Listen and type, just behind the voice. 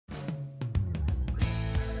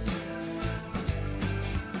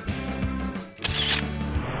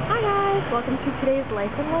welcome to today's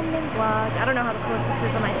Life in London vlog. I don't know how close this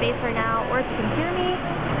is on my face right now, or if you can hear me,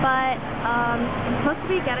 but I'm supposed to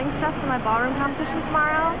be getting stuff for my ballroom competition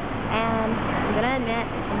tomorrow, and I'm gonna admit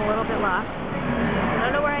I'm a little bit lost. I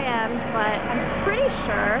don't know where I am, but I'm pretty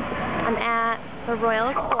sure I'm at the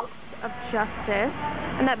Royal Court of Justice,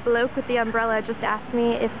 and that bloke with the umbrella just asked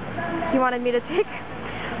me if he wanted me to take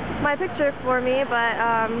my picture for me, but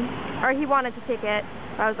or he wanted to take it.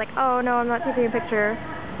 I was like, oh no, I'm not taking a picture.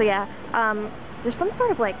 So yeah, there's some sort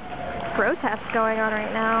of like protest going on right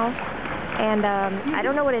now, and I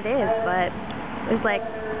don't know what it is, but there's like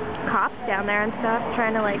cops down there and stuff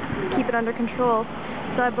trying to like keep it under control.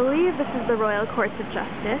 So I believe this is the Royal Courts of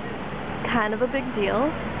Justice. Kind of a big deal.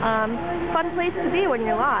 Fun place to be when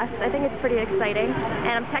you're lost. I think it's pretty exciting.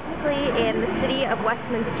 And I'm technically in the city of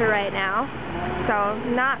Westminster right now, so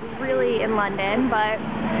not really in London, but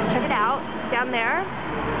check it out. Down there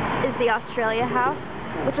is the Australia House,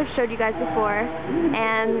 which I've showed you guys before,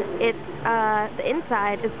 and it's the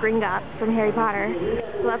inside is Gringotts from Harry Potter.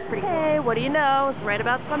 So that's pretty cool. Hey, what do you know? It's right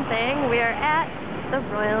about something. We are at the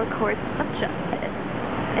Royal Courts of Justice.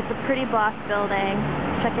 It's a pretty boss building.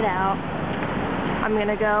 Check it out. I'm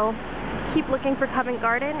gonna go keep looking for Covent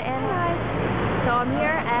Garden, and so I'm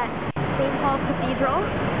here at St. Paul's Cathedral,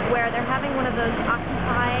 where they're having one of those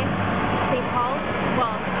Occupy St. Paul,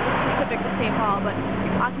 well, specific to St. Paul, but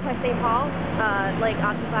Occupy St. Paul, like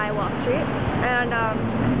Occupy Wall Street, and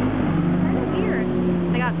kind of weird.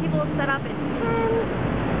 They got people set up in tents,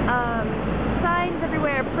 signs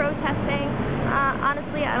everywhere protesting.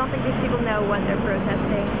 Honestly, I don't think these people know what they're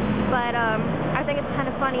protesting, but I think it's kind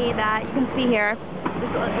of funny that you can see here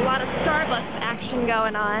there's a lot of Starbucks action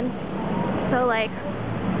going on. So like,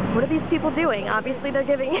 what are these people doing? Obviously they're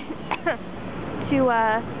giving it to,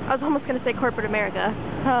 I was almost going to say corporate America.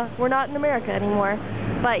 We're not in America anymore.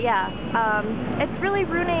 But yeah, it's really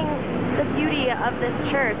ruining the beauty of this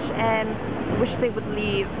church, and I wish they would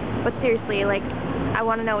leave. But seriously, like, I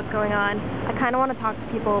want to know what's going on. I kind of want to talk to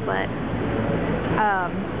people, but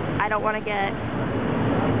I don't want to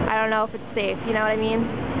I don't know if it's safe, you know what I mean?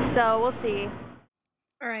 So we'll see.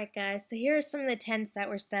 Alright guys, so here are some of the tents that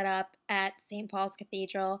were set up at St. Paul's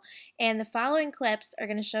Cathedral, and the following clips are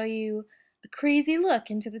going to show you a crazy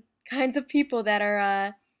look into the kinds of people that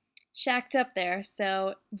are shacked up there.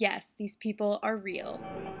 So yes, these people are real.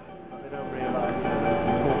 They don't realise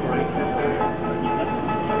corporations.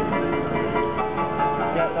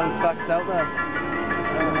 Get those facts out there.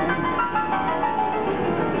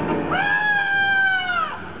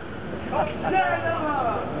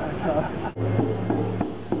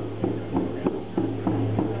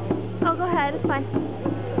 Oh, go ahead, it's fine.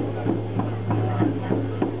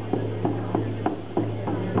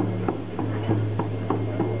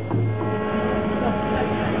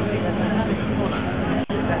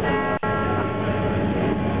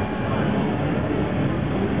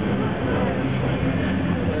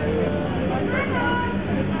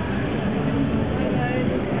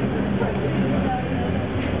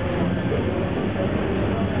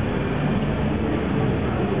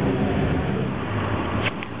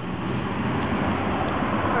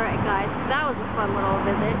 That was a fun little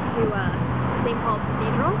visit to St. Paul's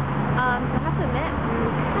Cathedral. I have to admit, I'm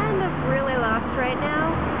kind of really lost right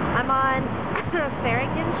now. I'm on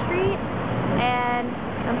Farringdon Street, and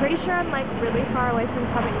I'm pretty sure I'm like really far away from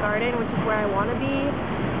Covent Garden, which is where I want to be.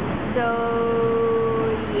 So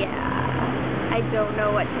yeah, I don't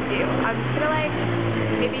know what to do. I'm just gonna like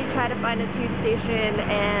maybe try to find a tube station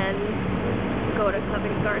and go to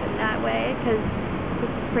Covent Garden that way, because this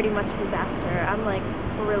is pretty much a disaster. I'm like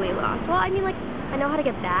really lost. Well, I mean, like, I know how to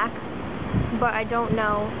get back, but I don't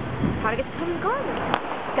know how to get to Covent Garden.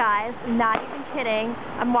 Guys, not even kidding.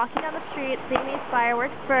 I'm walking down the street seeing these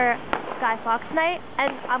fireworks for Guy Fawkes night,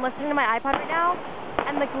 and I'm listening to my iPod right now,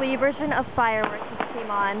 and the Glee version of Fireworks just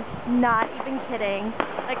came on. Not even kidding.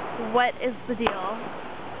 Like, what is the deal?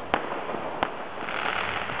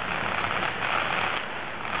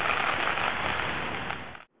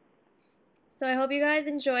 So I hope you guys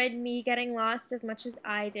enjoyed me getting lost as much as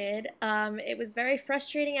I did. It was very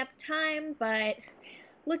frustrating at the time, but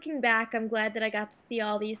looking back, I'm glad that I got to see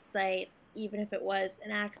all these sights, even if it was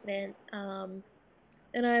an accident. And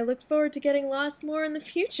I look forward to getting lost more in the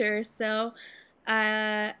future. So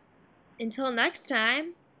until next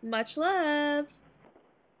time, much love!